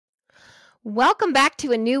Welcome back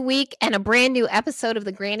to a new week and a brand new episode of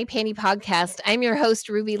the Granny Panty Podcast. I'm your host,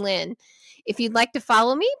 RubyLynne. If you'd like to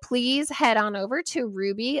follow me, please head on over to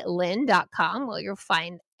RubyLynne.com where you'll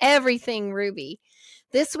find everything Ruby.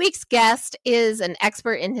 This week's guest is an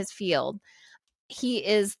expert in his field. He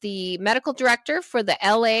is the medical director for the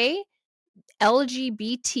LA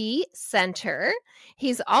LGBT Center.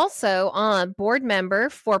 He's also a board member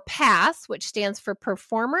for PASS, which stands for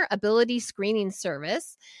Performer Ability Screening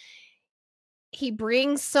Service. He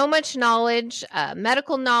brings so much knowledge,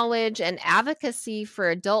 medical knowledge, and advocacy for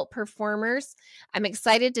adult performers. I'm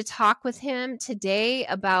excited to talk with him today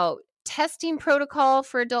about testing protocol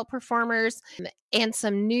for adult performers and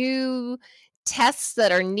some new tests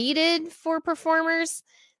that are needed for performers.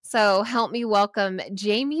 So help me welcome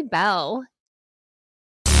Jamey Bell.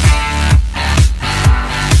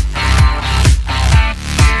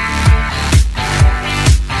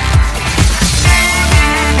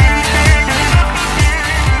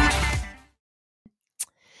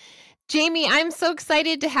 Jamey, I'm so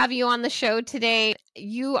excited to have you on the show today.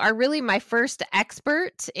 You are really my first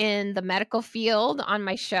expert in the medical field on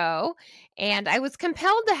my show, and I was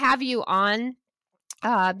compelled to have you on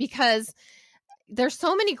because there's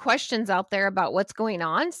so many questions out there about what's going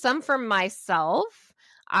on, some from myself.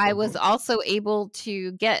 I was also able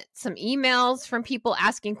to get some emails from people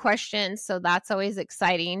asking questions, so that's always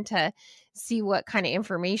exciting to see what kind of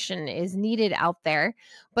information is needed out there.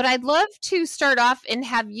 But I'd love to start off and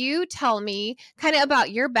have you tell me kind of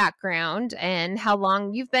about your background and how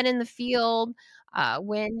long you've been in the field,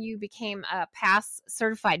 when you became a PASS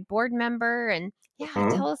certified board member, and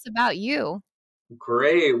tell us about you.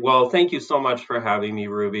 Great. Well, thank you so much for having me,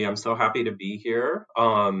 Ruby. I'm so happy to be here.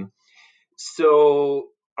 So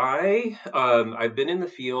I've been in the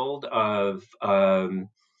field of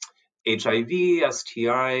HIV,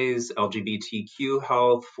 STIs, LGBTQ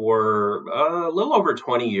health for a little over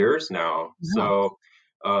 20 years now. So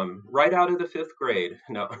right out of the fifth grade.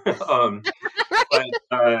 No.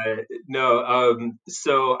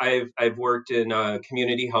 So I've worked in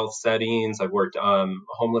community health settings. I've worked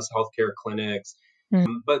homeless healthcare clinics,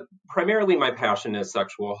 but primarily my passion is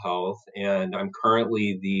sexual health, and I'm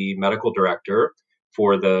currently the medical director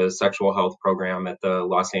for the sexual health program at the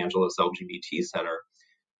Los Angeles LGBT Center.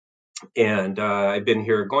 And I've been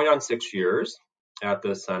here going on 6 years at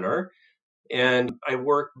the center. And I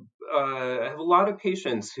have a lot of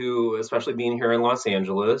patients who, especially being here in Los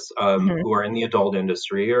Angeles, who are in the adult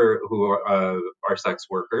industry or who are sex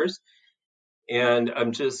workers. And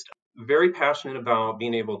I'm just very passionate about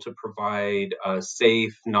being able to provide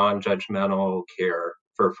safe, non-judgmental care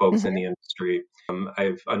for folks in the industry.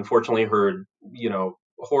 I've unfortunately heard,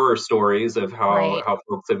 horror stories of how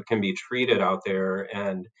folks can be treated out there.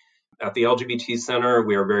 And at the LGBT Center,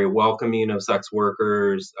 we are very welcoming of sex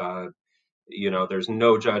workers. There's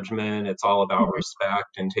no judgment. It's all about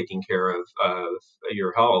respect and taking care of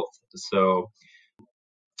your health. So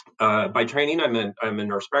by training, I'm a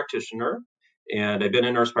nurse practitioner, and I've been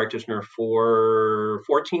a nurse practitioner for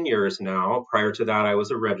 14 years now. Prior to that, I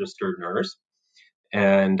was a registered nurse.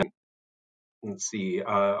 And let's see,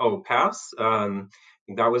 PASS.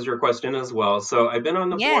 That was your question as well. So I've been on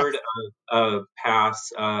the board of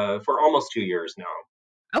PASS for almost 2 years now.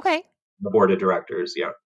 Okay. The board of directors,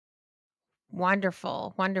 yeah.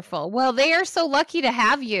 Wonderful, wonderful. Well, they are so lucky to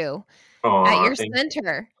have you at your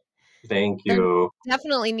center. Thank you. There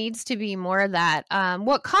definitely needs to be more of that.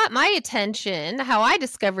 What caught my attention, how I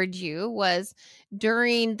discovered you, was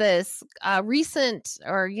during this recent,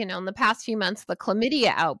 or in the past few months, the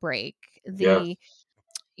chlamydia outbreak,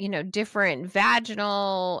 different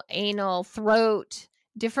vaginal, anal, throat,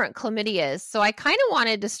 different chlamydias. So I kind of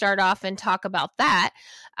wanted to start off and talk about that.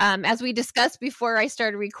 As we discussed before I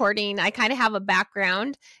started recording, I kind of have a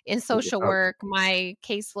background in social work. My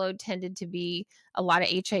caseload tended to be a lot of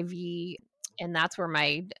HIV, and that's where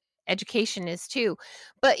my education is too.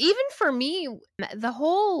 But even for me, the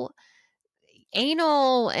whole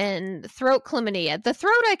anal and throat chlamydia, the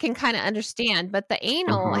throat I can kind of understand, but the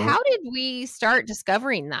anal, how did we start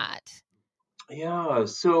discovering that? Yeah.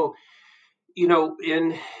 So,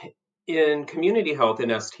 in community health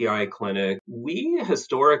and STI clinic, we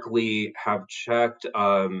historically have checked,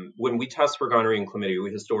 when we test for gonorrhea and chlamydia,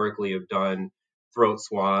 we historically have done throat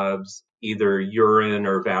swabs, either urine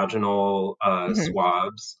or vaginal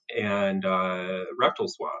swabs, and rectal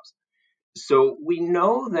swabs. So we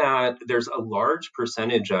know that there's a large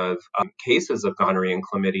percentage of cases of gonorrhea and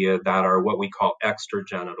chlamydia that are what we call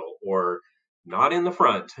extragenital, or not in the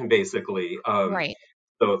front, basically.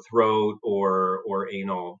 So throat or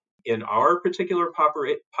anal. In our particular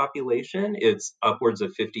population, it's upwards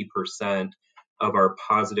of 50% of our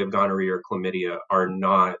positive gonorrhea or chlamydia are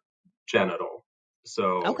not genital.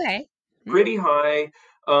 So Okay. pretty high.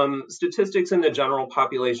 Statistics in the general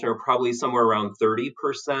population are probably somewhere around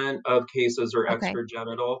 30% of cases are Okay.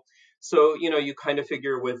 extragenital. So, you kind of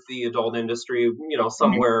figure with the adult industry, Mhm.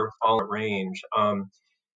 somewhere fall in range.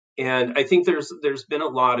 And I think there's been a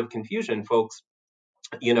lot of confusion. Folks,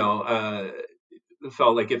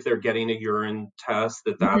 felt like if they're getting a urine test,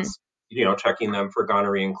 Mhm. that's, checking them for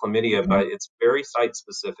gonorrhea and chlamydia, Mhm. but it's very site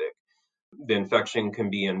specific. The infection can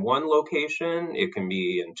be in one location, it can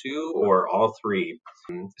be in two, or all three.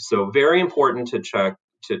 So very important to check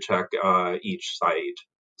each site Mhm.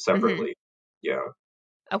 separately. Yeah,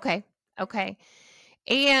 Okay. Okay.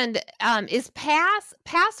 And is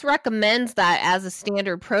Pass recommends that as a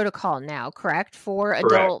standard protocol now, correct? For correct.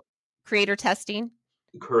 adult creator testing?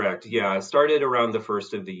 Correct. Yeah, it started around the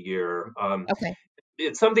first of the year. Okay.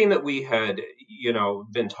 It's something that we had,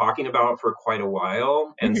 been talking about for quite a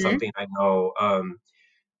while, and Mhm. something I know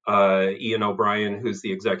Ian O'Brien, who's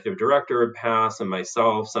the executive director of PASS, and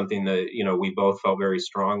myself, something that we both felt very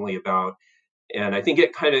strongly about. And I think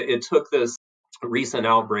it took this recent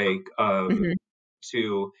outbreak Mhm.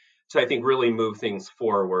 to I think really move things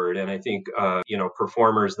forward. And I think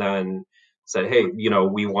performers then said, hey,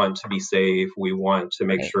 we want to be safe. We want to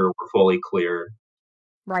make Right. sure we're fully cleared.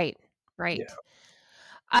 Right. Yeah. Right.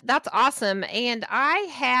 That's awesome. And I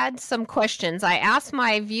had some questions. I asked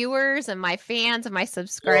my viewers and my fans and my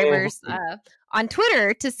subscribers Mhm. on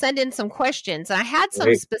Twitter to send in some questions. I had some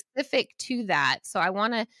Great. specific to that. So I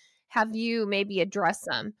want to have you maybe address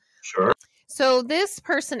them. Sure. So this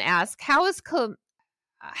person asked, how is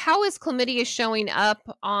chlamydia showing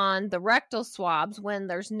up on the rectal swabs when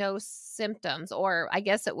there's no symptoms? Or I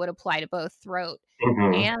guess it would apply to both throat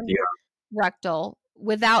and Yeah. rectal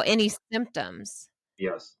without any symptoms.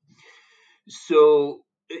 Yes. So,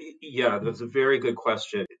 yeah, that's a very good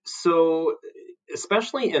question. So,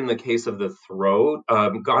 especially in the case of the throat,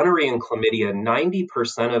 gonorrhea and chlamydia,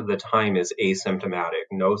 90% of the time is asymptomatic,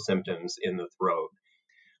 no symptoms in the throat.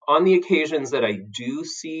 On the occasions that I do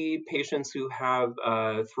see patients who have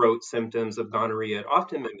throat symptoms of gonorrhea, it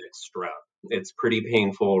often mimics strep. It's pretty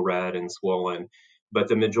painful, red, and swollen, but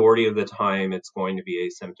the majority of the time it's going to be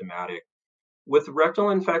asymptomatic. With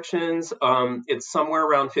rectal infections, it's somewhere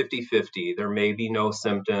around 50-50. There may be no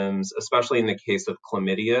symptoms, especially in the case of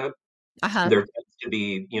chlamydia. Uh-huh. There tends to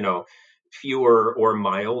be, fewer or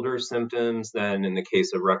milder symptoms than in the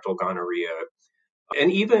case of rectal gonorrhea.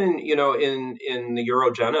 And even, in the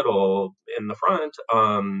urogenital in the front,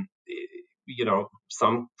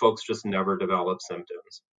 some folks just never develop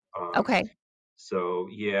symptoms. Um, Okay. so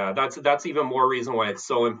yeah, that's even more reason why it's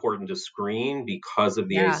so important to screen because of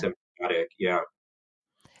the Yeah. asymptomatic. Yeah.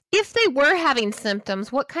 If they were having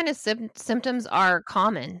symptoms, what kind of symptoms are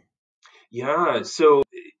common? Yeah. So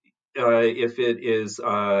if it is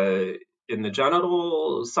in the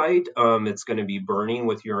genital site, it's going to be burning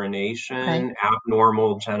with Okay. urination,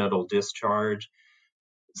 abnormal genital discharge.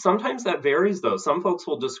 Sometimes that varies though. Some folks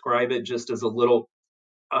will describe it just as a little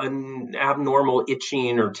abnormal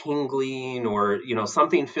itching or tingling or,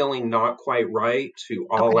 something feeling not quite right to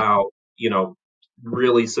all Okay. out,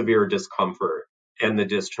 really severe discomfort and the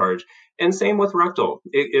discharge. And same with rectal.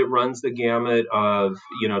 It runs the gamut of,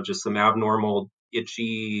 just some abnormal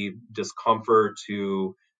itchy discomfort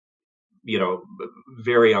to, you know,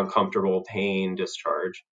 very uncomfortable pain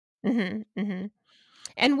discharge. Mhm. Mhm.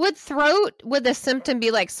 And would the symptom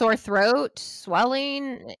be like sore throat,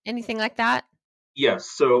 swelling, anything like that? Yes.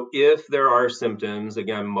 So if there are symptoms,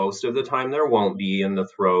 again, most of the time there won't be in the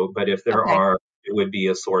throat, but if there Okay. are, it would be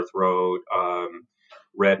a sore throat,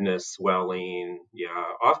 redness, swelling.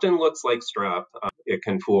 Yeah. Often looks like strep. It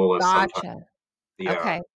can fool us sometimes. Gotcha. Yeah.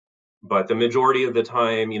 Okay. But the majority of the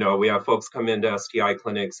time, we have folks come into STI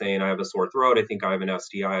clinics saying, I have a sore throat. I think I have an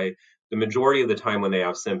STI. The majority of the time when they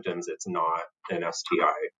have symptoms, it's not an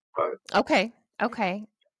STI. But Okay. Okay.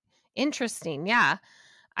 Interesting. Yeah.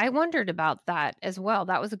 I wondered about that as well.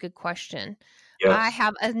 That was a good question. I yes.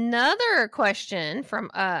 have another question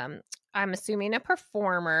from I'm assuming a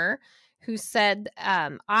performer who said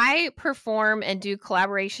I perform and do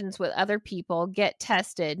collaborations with other people, get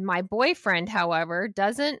tested. My boyfriend, however,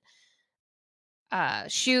 doesn't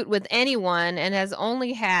shoot with anyone and has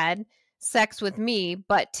only had sex with me,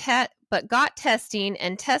 but got testing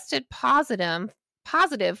and tested positive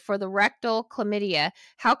for the rectal chlamydia.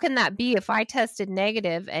 How can that be if I tested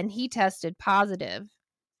negative and he tested positive?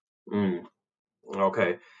 Mm,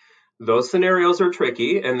 okay. Those scenarios are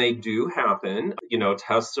tricky and they do happen.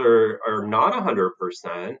 Tests are not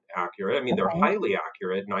 100% accurate. I mean, they're Okay. highly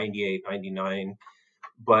accurate, 98, 99.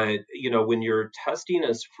 But, when you're testing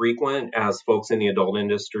as frequent as folks in the adult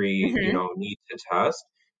industry, Hmm. need to test,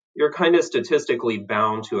 you're kind of statistically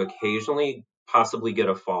bound to occasionally possibly get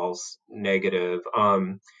a false negative.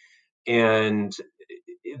 And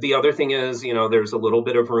the other thing is, there's a little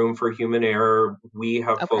bit of room for human error. We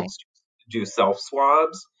have Okay. folks do self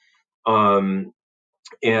swabs. Um,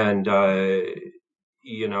 and,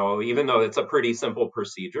 even though it's a pretty simple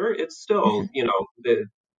procedure, it's still, Hmm. the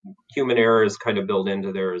human error is kind of built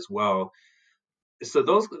into there as well. So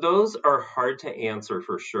those are hard to answer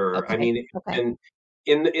for sure. I Okay. mean, Okay.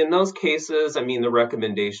 and in those cases, I mean, the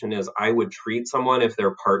recommendation is I would treat someone if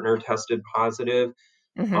their partner tested positive.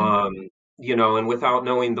 Hmm. um, and without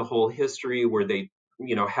knowing the whole history, where they,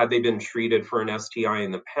 had they been treated for an STI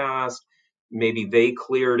in the past, maybe they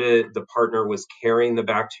cleared it, the partner was carrying the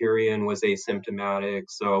bacteria and was asymptomatic.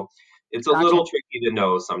 So it's a Gotcha. little tricky to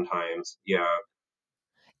know sometimes. Yeah.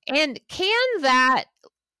 And can that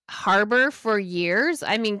harbor for years?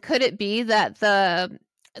 I mean, could it be that the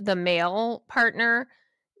male partner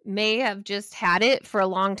may have just had it for a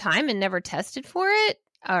long time and never tested for it?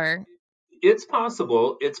 Or It's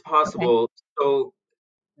possible. It's okay. possible. So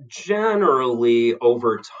generally,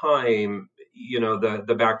 over time,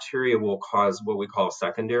 the bacteria will cause what we call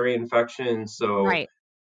secondary infection. So Right.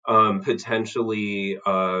 potentially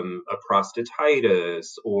a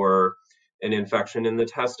prostatitis or an infection in the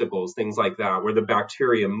testicles, things like that, where the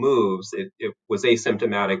bacteria moves. It was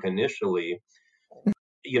asymptomatic initially.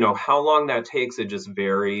 How long that takes, it just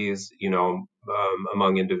varies,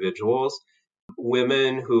 among individuals.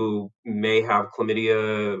 Women who may have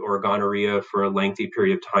chlamydia or gonorrhea for a lengthy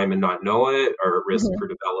period of time and not know it are at risk Mhm. for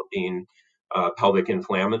developing pelvic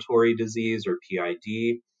inflammatory disease or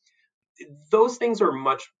PID. Those things are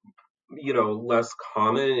much, less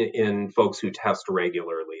common in folks who test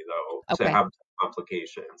regularly, though, to Okay. have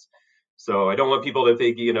complications. So I don't want people to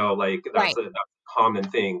think, like Right. that's a common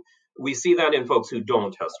thing. We see that in folks who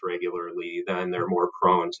don't test regularly, then they're more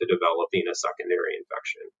prone to developing a secondary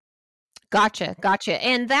infection. Gotcha, gotcha.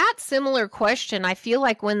 And that similar question, I feel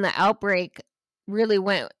like when the outbreak really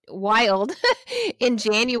went wild in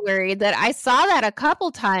January, that I saw that a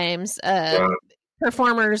couple times, Yeah,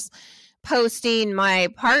 performers posting my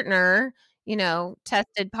partner,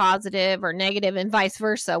 tested positive or negative and vice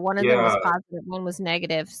versa. One of them was yeah, positive, one was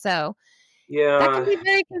negative. So that can yeah. be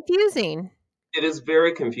very confusing. It is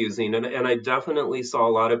very confusing, and I definitely saw a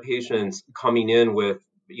lot of patients coming in with,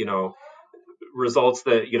 results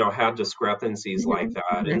that, had discrepancies like Mhm,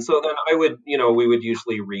 that. mhm. And so then we would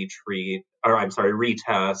usually retreat, or I'm sorry,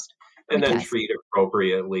 retest, and then Retest. treat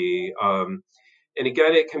appropriately. And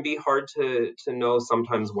again, it can be hard to know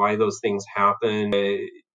sometimes why those things happen.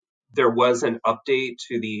 There was an update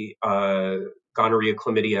to the gonorrhea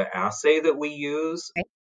chlamydia assay that we use Okay.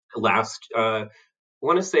 last, I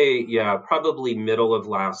want to say, yeah, probably middle of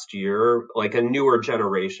last year, like a newer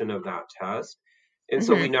generation of that test. And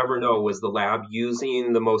so we Mhm. never know, was the lab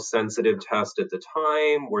using the most sensitive test at the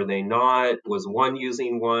time? Were they not? Was one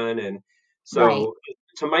using one? And Right. so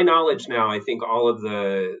to my knowledge now, I think all of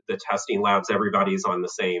the testing labs, everybody's on the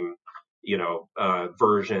same,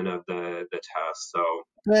 version of the test. So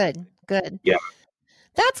Good, good. yeah,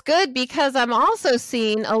 That's good because I'm also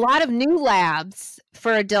seeing a lot of new labs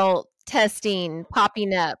for adult testing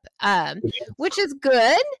popping up, which is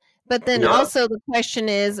good. But then yeah, also the question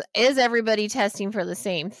is everybody testing for the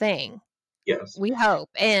same thing? yes, We hope.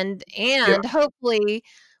 And yeah, and hopefully,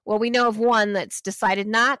 well, we know of one that's decided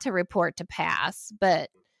not to report to pass, but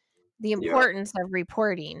the yeah. importance of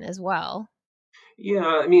reporting as well. Yeah,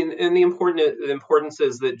 I mean, and the importance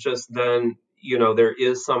is that just then, there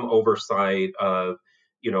is some oversight of,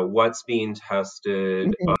 what's being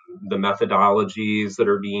tested, Mhm. the methodologies that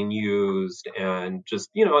are being used, and just,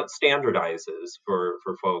 it standardizes for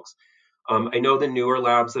folks. I know the newer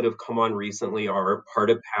labs that have come on recently are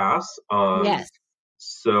part of PASS, Yes.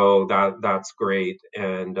 so that's great,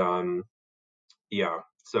 and yeah,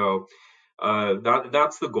 so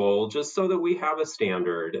that's the goal, just so that we have a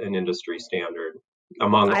standard, an industry standard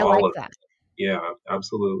among I all like of that. it. Yeah,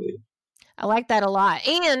 absolutely. I like that a lot.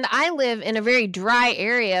 And I live in a very dry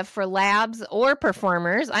area for labs or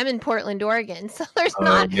performers. I'm in Portland, Oregon. So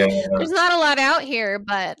Yeah, there's not a lot out here,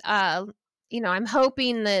 but I'm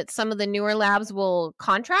hoping that some of the newer labs will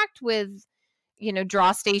contract with,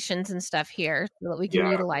 draw stations and stuff here so that we can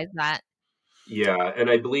yeah, utilize that. yeah, and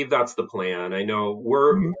I believe that's the plan. I know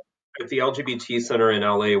we're Mhm. at the LGBT Center in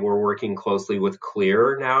LA. We're working closely with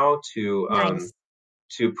Clear now Nice.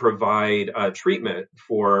 to provide treatment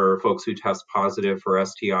for folks who test positive for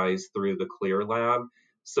STIs through the Clear lab,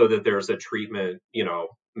 so that there's a treatment,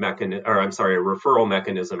 mechanism, or I'm sorry, a referral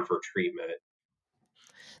mechanism for treatment.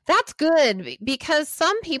 That's good because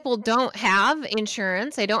some people don't have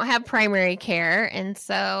insurance. They don't have primary care. And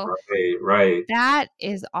so Right. that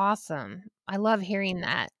is awesome. I love hearing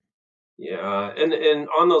that. Yeah. And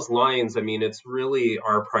on those lines, I mean, it's really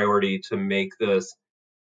our priority to make this,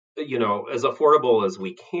 as affordable as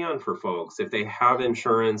we can for folks. If they have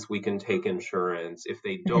insurance, we can take insurance. If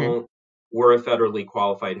they Mhm. don't, we're a federally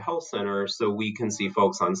qualified health center, so we can see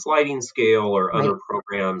folks on sliding scale or Right. other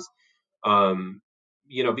programs. Um,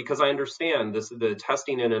 because I understand the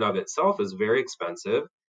testing in and of itself is very expensive,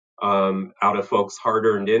 out of folks'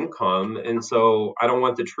 hard-earned income, and so I don't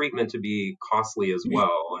want the treatment to be costly as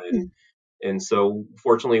well. And so,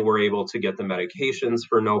 fortunately, we're able to get the medications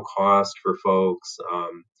for no cost for folks.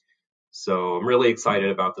 So I'm really excited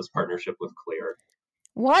about this partnership with Clear.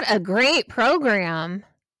 What a great program.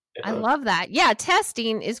 I Yeah, love that. Yeah,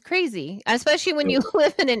 testing is crazy, especially when you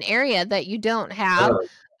live in an area that you don't have yeah,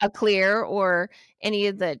 a Clear or any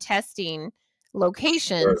of the testing sure.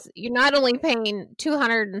 locations. You're not only paying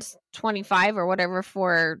 225 or whatever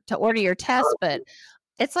for to order your test, but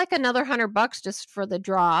it's like another $100 just for the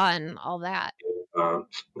draw and all that. Um,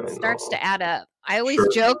 It I starts know. to add up. I always Sure.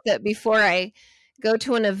 joke that before I go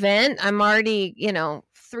to an event, I'm already,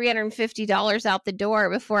 $350 out the door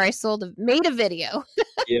before I made a video.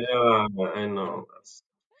 Yeah, I know. That's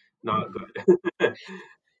not good.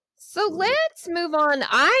 So let's move on.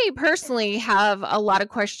 I personally have a lot of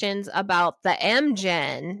questions about the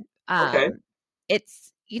MGen. Okay.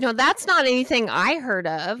 That's not anything I heard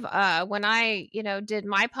of when I, did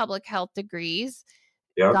my public health degrees.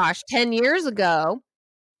 Yeah. Gosh, 10 years ago.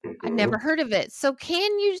 I'd Hmm. never heard of it. So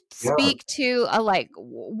can you Yeah. speak to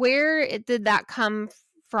where did that come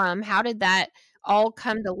from? How did that all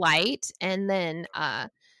come to light? And then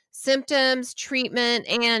symptoms, treatment,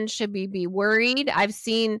 and should we be worried? I've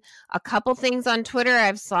seen a couple things on Twitter.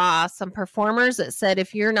 I've saw some performers that said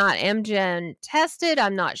if you're not MGen tested,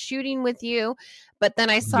 I'm not shooting with you. But then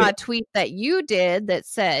I saw Yeah. a tweet that you did that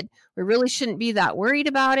said we really shouldn't be that worried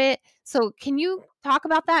about it. So can you talk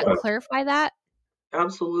about that and Yeah. clarify that?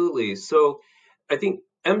 Absolutely. So I think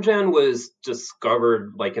MGen was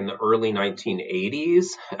discovered like in the early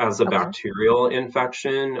 1980s as a Okay. bacterial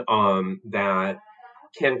infection, that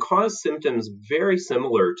can cause symptoms very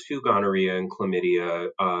similar to gonorrhea and chlamydia.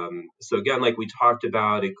 So again, like we talked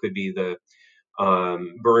about, it could be the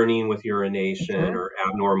burning with urination Mhm. or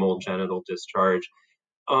abnormal genital discharge.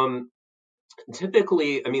 Um,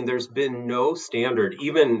 Typically, I mean, there's been no standard,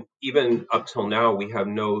 even up till now, we have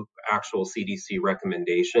no actual CDC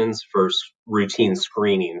recommendations for routine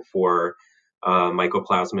screening for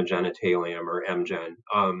Mycoplasma genitalium or MGen.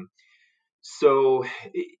 So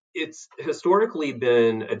it's historically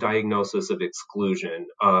been a diagnosis of exclusion.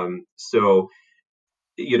 So,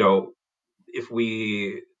 you know, if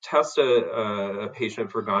we test a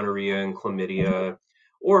patient for gonorrhea and Mhm. chlamydia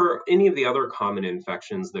or any of the other common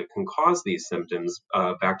infections that can cause these symptoms,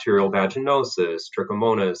 bacterial vaginosis,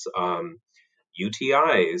 trichomonas,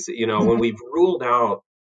 UTIs, when Mhm. we've ruled out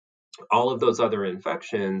all of those other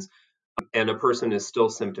infections and a person is still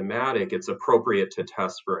symptomatic, it's appropriate to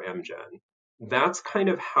test for MGen. That's kind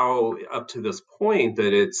of how, up to this point,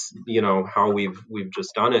 that it's how we've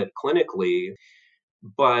just done it clinically,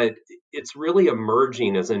 but it's really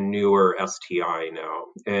emerging as a newer STI now.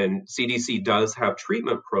 And CDC does have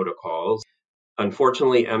treatment protocols.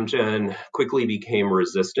 Unfortunately, MGen quickly became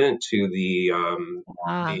resistant to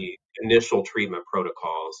Ah, the initial treatment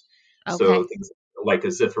protocols. So okay. things like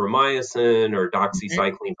azithromycin or Mhm.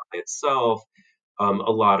 doxycycline by itself, a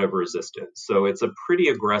lot of resistance. So it's a pretty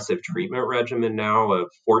aggressive treatment regimen now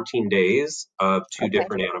of 14 days of two Okay.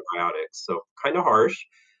 different antibiotics. So kind of harsh.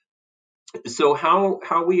 So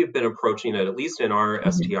how we have been approaching it, at least in our Mhm.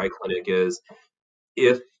 STI clinic, is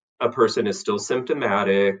if a person is still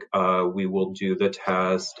symptomatic, we will do the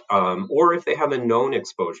test, or if they have a known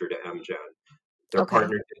exposure to MGen, their Okay.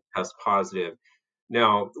 partner did test positive.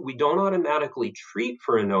 Now, we don't automatically treat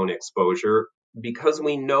for a known exposure because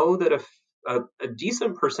we know that a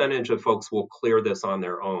decent percentage of folks will clear this on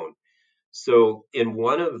their own. So, in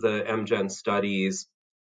one of the MGen studies,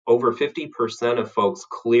 over 50% of folks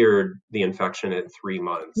cleared the infection at 3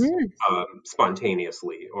 months, Mm,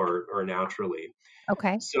 spontaneously or naturally.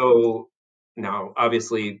 okay. So now,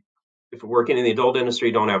 obviously, if we're working in the adult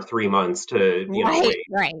industry, don't have 3 months to Right, wait.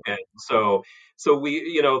 right. And so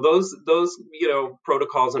we those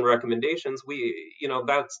protocols and recommendations, we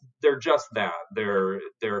that's they're just that, they're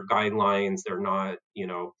guidelines. They're not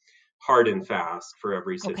hard and fast for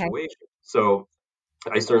every Okay. situation. So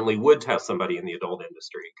I certainly would test somebody in the adult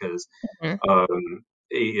industry because Mhm.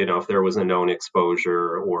 if there was a known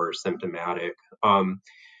exposure or symptomatic. Um,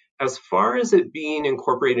 As far as it being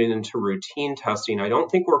incorporated into routine testing, I don't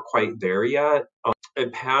think we're quite there yet.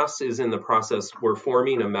 PASS is in the process. We're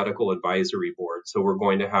forming a medical advisory board. So we're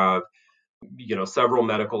going to have, several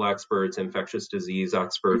medical experts, infectious disease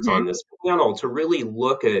experts on this panel to really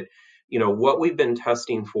look at, what we've been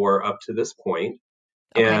testing for up to this point.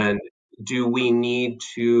 Okay. And do we need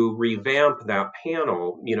to revamp that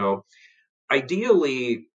panel?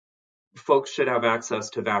 Ideally, folks should have access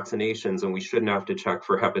to vaccinations, and we shouldn't have to check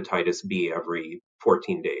for hepatitis B every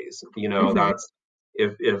 14 days. That's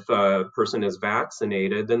if a person is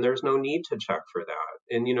vaccinated, then there's no need to check for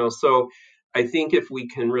that. And, so I think if we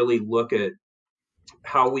can really look at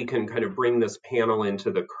how we can kind of bring this panel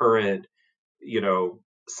into the current,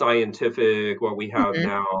 scientific, what we have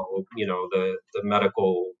now, the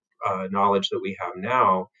medical knowledge that we have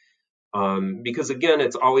now, because again,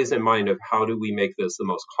 it's always in mind of how do we make this the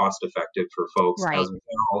most cost effective for folks, Right. as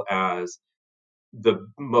well as the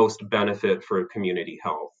most benefit for community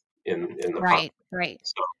health in the Right. population. Right.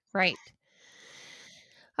 So, Right.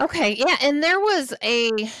 Okay. Yeah. And there was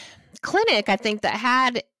a clinic, I think, that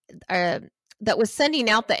had that was sending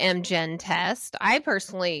out the MGen test. I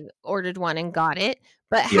personally ordered one and got it.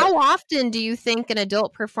 But how often do you think an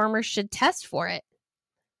adult performer should test for it?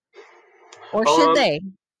 Or should they?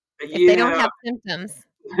 If they don't have symptoms.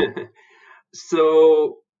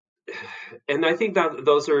 So, and I think that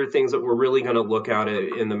those are things that we're really going to look at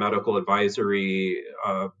it in the medical advisory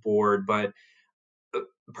board. But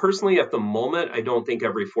personally, at the moment, I don't think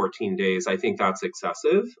every 14 days. I think that's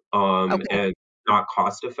excessive and not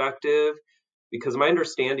cost effective, because my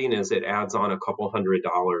understanding is it adds on a couple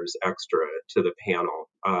 $100 extra to the panel,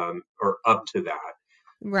 or up to that.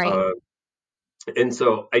 Right. And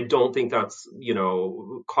so I don't think that's,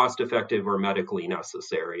 cost effective or medically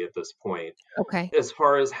necessary at this point. Okay. As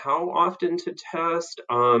far as how often to test,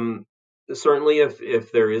 certainly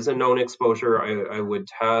if there is a known exposure, I would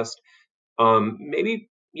test. Maybe,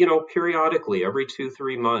 periodically, every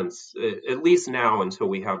 2-3 months, at least now, until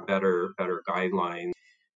we have better guidelines.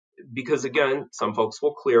 Because again, some folks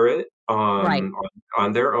will clear it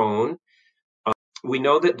on their own. We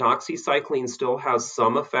know that doxycycline still has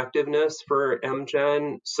some effectiveness for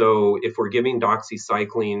MGen. So if we're giving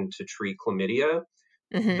doxycycline to treat chlamydia,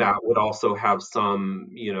 that would also have some,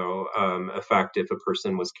 effect if a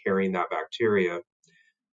person was carrying that bacteria.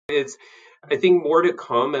 It's, I think, more to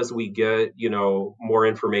come as we get, more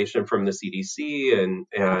information from the CDC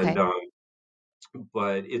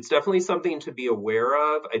but it's definitely something to be aware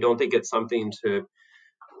of. I don't think it's something to,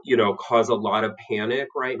 cause a lot of panic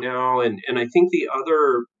right now. And I think the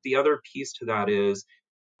other piece to that is,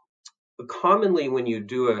 commonly when you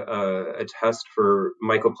do a test for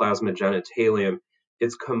Mycoplasma genitalium,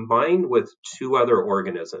 it's combined with 2 other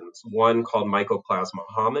organisms, one called Mycoplasma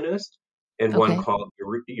hominis and one called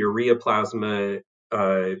Ureaplasma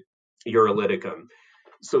urolithicum.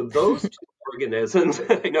 So those 2 organisms,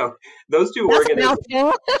 I know, those 2 organisms,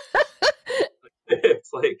 it's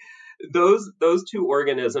like those 2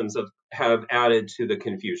 organisms have added to the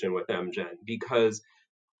confusion with MGen, because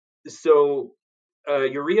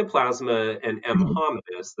Ureaplasma and M.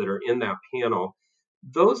 hominis that are in that panel,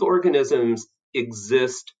 those organisms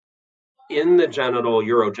exist in the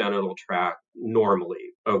urogenital tract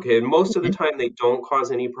normally. Okay. And most of the time they don't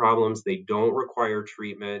cause any problems. They don't require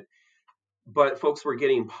treatment. But folks were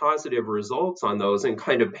getting positive results on those and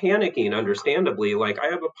kind of panicking, understandably, like, I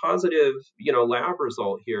have a positive, lab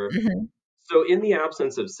result here. So in the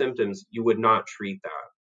absence of symptoms, you would not treat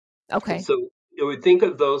that. Okay. So you would think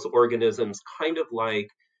of those organisms kind of like,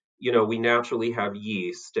 we naturally have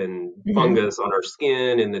yeast and fungus on our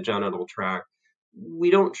skin in the genital tract. We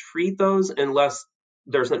don't treat those unless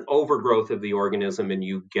there's an overgrowth of the organism and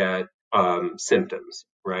you get symptoms,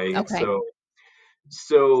 right? Okay.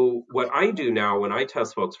 So what I do now when I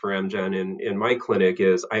test folks for MGen in my clinic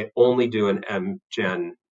is I only do an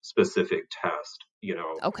MGen specific test.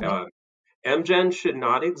 MGen should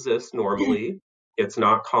not exist normally. It's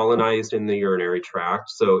not colonized in the urinary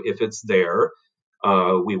tract. So if it's there,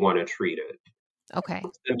 we want to treat it. Okay.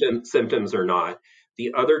 Symptoms or not.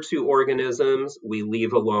 The other 2 organisms we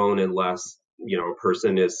leave alone unless, a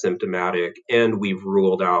person is symptomatic and we've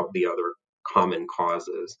ruled out the other common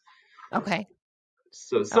causes. Okay.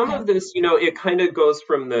 So some of this, it kind of goes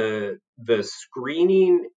from the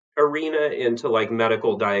screening arena into like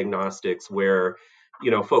medical diagnostics, where,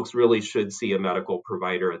 folks really should see a medical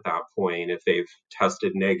provider at that point if they've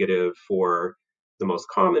tested negative for the most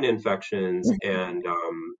common infections and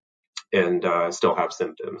still have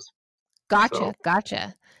symptoms.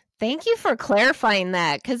 Gotcha. Thank you for clarifying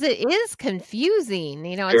that, because it is confusing.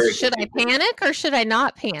 Should I panic or should I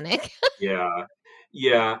not panic? Yeah.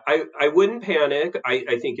 Yeah, I wouldn't panic.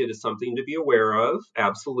 I think it is something to be aware of,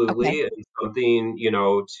 Okay. absolutely, and something,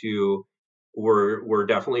 to we're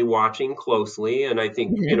definitely watching closely, and I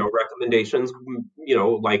think, Hmm. recommendations,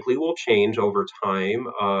 likely will change over time.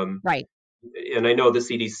 Right. And I know the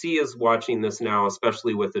CDC is watching this now,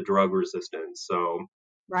 especially with the drug resistance. So,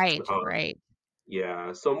 Right. um, Right.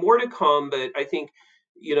 yeah, so more to come, but I think,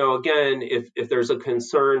 again, if there's a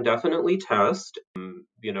concern, definitely test.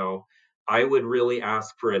 I would really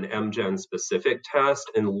ask for an MGen specific test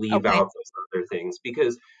and leave Okay. out those other things,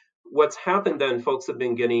 because what's happened then, folks have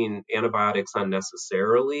been getting antibiotics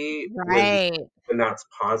unnecessarily Right. when that's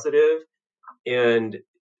positive, and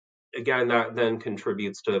again, that then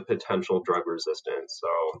contributes to potential drug resistance.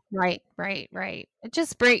 So Right, right, right. It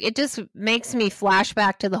just makes me flash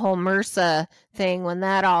back to the whole MRSA thing when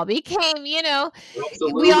that all became, we all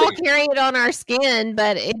absolutely, carry it on our skin,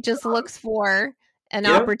 but it just looks for an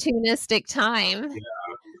yeah. opportunistic time.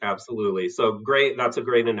 Absolutely. So great. That's a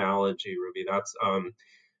great analogy, Ruby. That's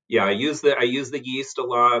yeah, I use the yeast a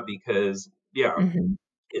lot because yeah, Mhm.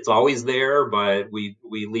 it's always there, but we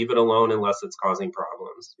leave it alone unless it's causing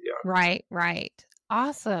problems. Yeah, Right, right.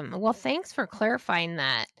 Awesome. Well, thanks for clarifying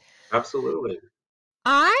that. absolutely.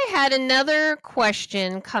 I had another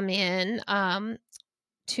question come in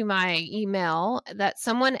to my email that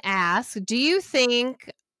someone asked, do you think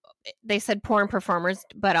they said porn performers,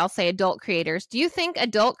 but I'll say adult creators. Do you think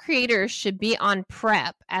adult creators should be on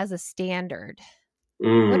prep as a standard?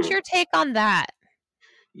 What's Mm. your take on that?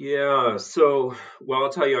 Yeah. So, well, I'll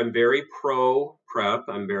tell you, I'm very pro prep.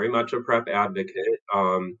 I'm very much a prep advocate.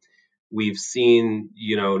 We've seen,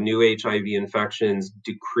 new HIV infections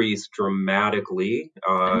decrease dramatically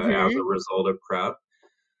as a Mhm. result of prep.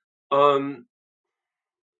 Um,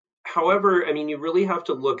 However, I mean, you really have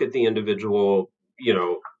to look at the individual,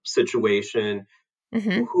 situation.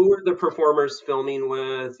 Mhm. Who are the performers filming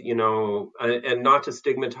with, and not to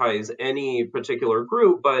stigmatize any particular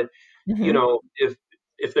group, but, Mhm.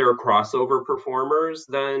 if there are crossover performers,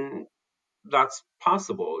 then that's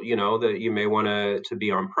possible, that you may want to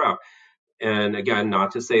be on prep. And again,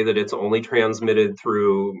 not to say that it's only transmitted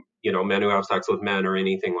through, men who have sex with men or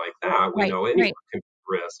anything like that. We Right. know anyone Right. can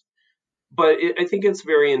be at risk, but I think it's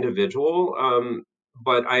very individual.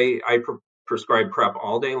 But I prescribe prep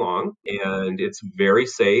all day long, and it's very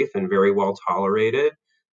safe and very well tolerated.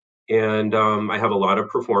 And I have a lot of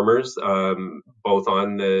performers, both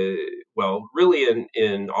on well, really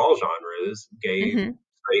in all genres, gay, Mhm.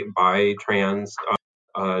 straight, bi, trans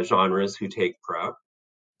genres who take prep.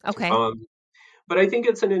 Okay. Um, but I think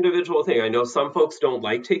it's an individual thing. I know some folks don't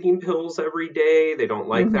like taking pills every day. They don't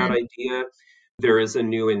like that Mhm. idea. There is a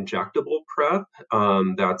new injectable prep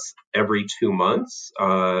that's every 2 months.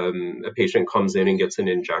 A patient comes in and gets an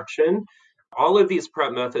injection. All of these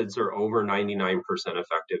prep methods are over 99%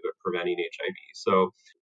 effective at preventing HIV. So,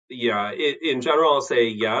 yeah, in general, I'll say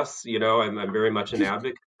yes. I'm very much an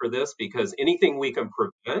advocate for this because anything we can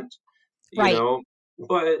prevent, you Right. know,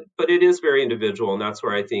 but it is very individual, and that's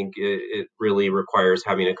where I think it really requires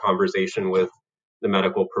having a conversation with the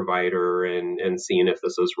medical provider and seeing if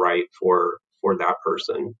this is right for that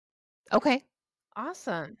person. Okay.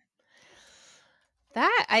 Awesome.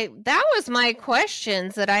 That was my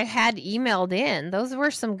questions that I had emailed in. Those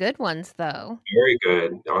were some good ones though. Very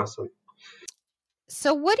good, awesome.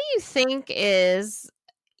 So what do you think is,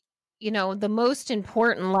 the most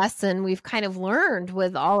important lesson we've kind of learned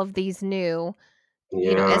with all of these new,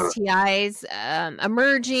 Yeah, STIs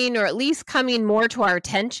emerging or at least coming more to our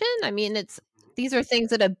attention? I mean, these are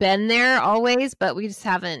things that have been there always, but we just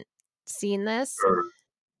haven't seen this. sure,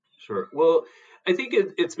 sure. Well, I think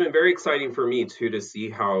it's been very exciting for me too to see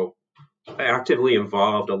how actively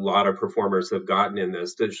involved a lot of performers have gotten in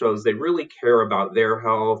this. That shows they really care about their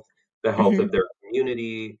health, the health Mhm. of their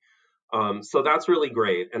community. So that's really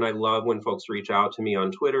great. And I love when folks reach out to me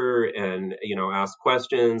on Twitter and, ask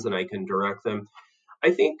questions and I can direct them.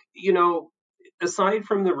 I think, aside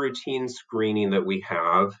from the routine screening that we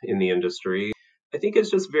have in the industry, I think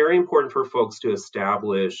it's just very important for folks to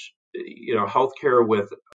establish, healthcare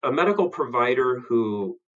with a medical provider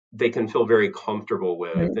who they can feel very comfortable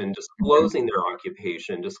with, Mhm. and Mhm. disclosing their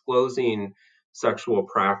occupation, disclosing sexual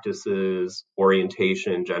practices,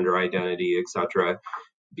 orientation, gender identity, etc.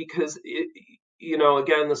 Because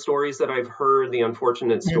again, the stories that I've heard, the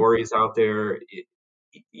unfortunate Mhm. stories out there,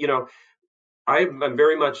 you know, I'm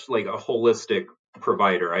very much like a holistic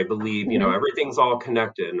provider. I believe, Mhm. everything's all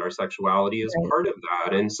connected and our sexuality is Right. part of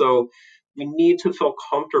that. And so we need to feel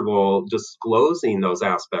comfortable disclosing those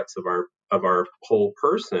aspects of our whole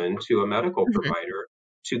person to a medical Mhm. provider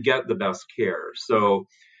to get the best care. So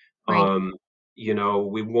Right.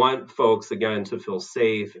 we want folks, again, to feel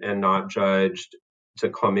safe and not judged, to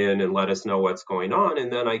come in and let us know what's going on.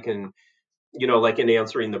 And then I can, like in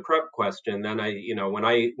answering the prep question, then when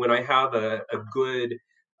I have a good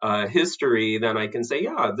history, then I can say,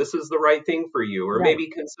 yeah, this is the right thing for you, or Right. maybe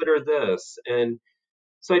consider this. And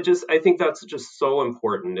so I think that's just so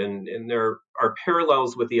important. And there are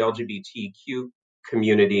parallels with the LGBTQ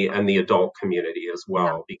community and the adult community as Yeah.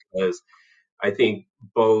 well, because I think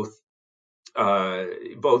both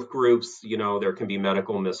groups, there can be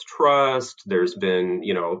medical mistrust. There's been,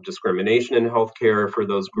 discrimination in healthcare for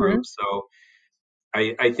those Mhm. groups. So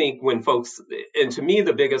I think when folks, and to me,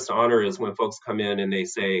 the biggest honor is when folks come in and they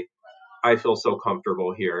say, I feel so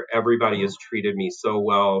comfortable here. Everybody has treated me so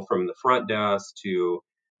well, from the front desk to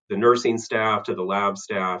the nursing staff to the lab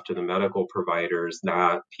staff to the medical providers,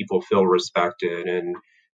 that people feel respected. And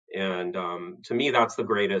to me, that's the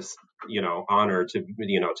greatest, honor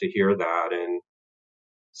to hear that. And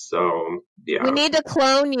so, We yeah. need to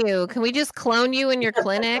clone you. Can we just clone you in your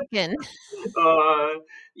clinic? And Uh,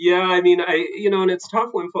 yeah, I mean, and it's tough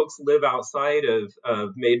when folks live outside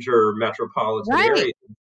of major metropolitan right. areas.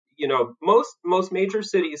 Most major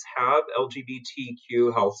cities have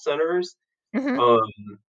LGBTQ health centers, Hmm. um,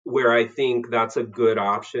 where I think that's a good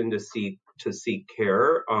option to seek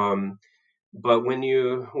care. But when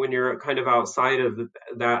you're kind of outside of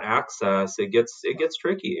that access, it gets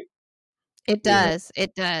tricky. It You know, does.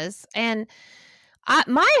 It does. And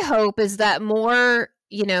my hope is that more,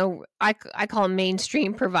 I call them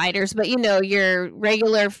mainstream providers, but your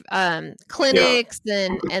regular yeah, clinics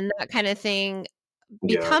and that kind of thing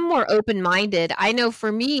yeah, become more open minded. I know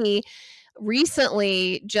for me,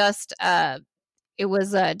 recently, just it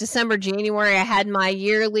was December, January. I had my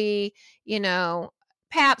yearly,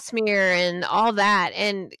 Pap smear and all that,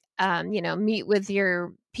 and meet with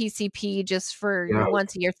your PCP just for yeah, your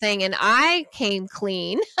once a year thing. And I came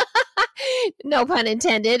clean, no pun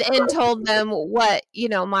intended, and told them what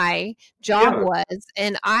my job yeah. was,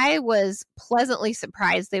 and I was pleasantly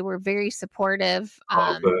surprised. They were very supportive.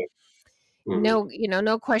 Oh, good. Mhm.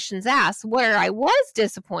 No questions asked. Where I was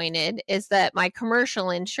disappointed is that my commercial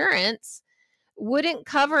insurance wouldn't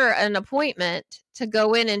cover an appointment to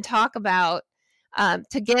go in and talk about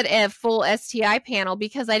to get a full STI panel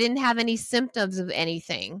because I didn't have any symptoms of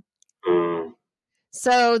anything. Mm.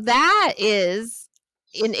 So that is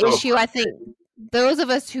an So issue. I think those of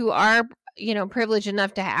us who are privileged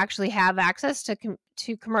enough to actually have access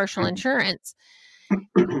to commercial insurance,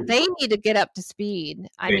 they need to get up to speed.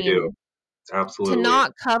 I they do. mean, to Absolutely.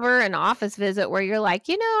 not cover an office visit where you're like,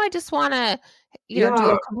 I just want to, do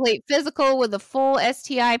Yeah. a complete physical with a full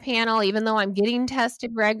STI panel, even though I'm getting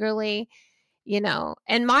tested regularly,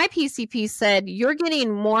 and my PCP said, you're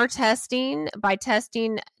getting more testing by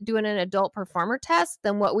doing an adult performer test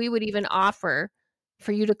than what we would even offer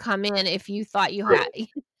for you to come in if you thought you had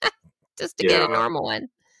True. just to get a Yeah. normal one.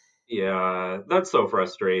 Yeah. That's so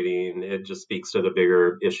frustrating. It just speaks to the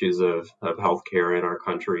bigger issues of healthcare in our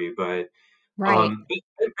country. But Right.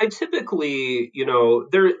 I typically,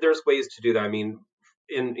 there's ways to do that. I mean,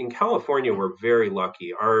 in California, we're very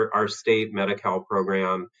lucky. Our state Medi-Cal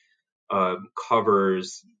program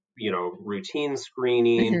covers, routine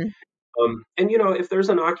screening. Hmm. And if there's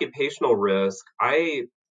an occupational risk,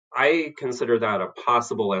 I consider that a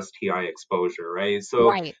possible STI exposure, right? So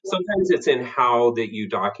Right. sometimes it's in how that you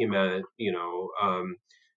document,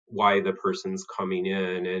 why the person's coming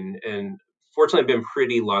in, and fortunately, I've been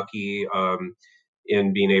pretty lucky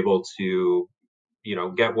in being able to,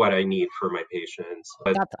 get what I need for my patients,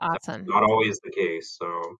 but That's that's awesome. not always the case.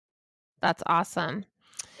 So That's awesome.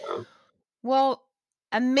 yeah. Well,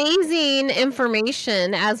 amazing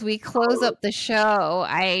information as we close up the show.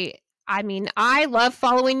 I mean, I love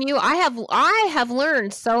following you. I have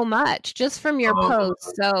learned so much just from your Um,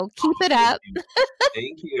 posts. So keep it Thank up. you.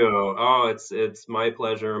 Thank you. Oh, it's my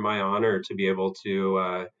pleasure, my honor to be able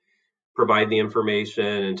to provide the information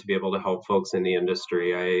and to be able to help folks in the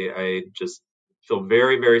industry. I just feel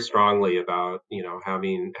very, very strongly about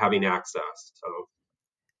having access. So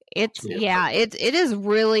It's yeah, yeah, it is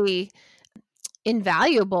really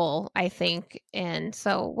invaluable, I think. And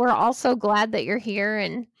so we're also glad that you're here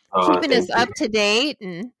and keeping us thank you, up to date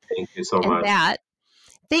thank you so and much. that.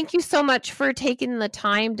 Thank you so much for taking the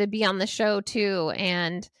time to be on the show too,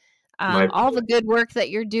 and My all the good work that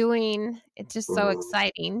you're doing. It's just so mm,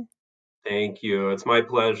 exciting. thank you. It's my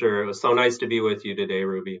pleasure. It was so nice to be with you today,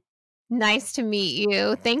 Ruby. Nice to meet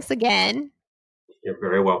you. Thanks again. You're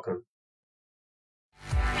very welcome.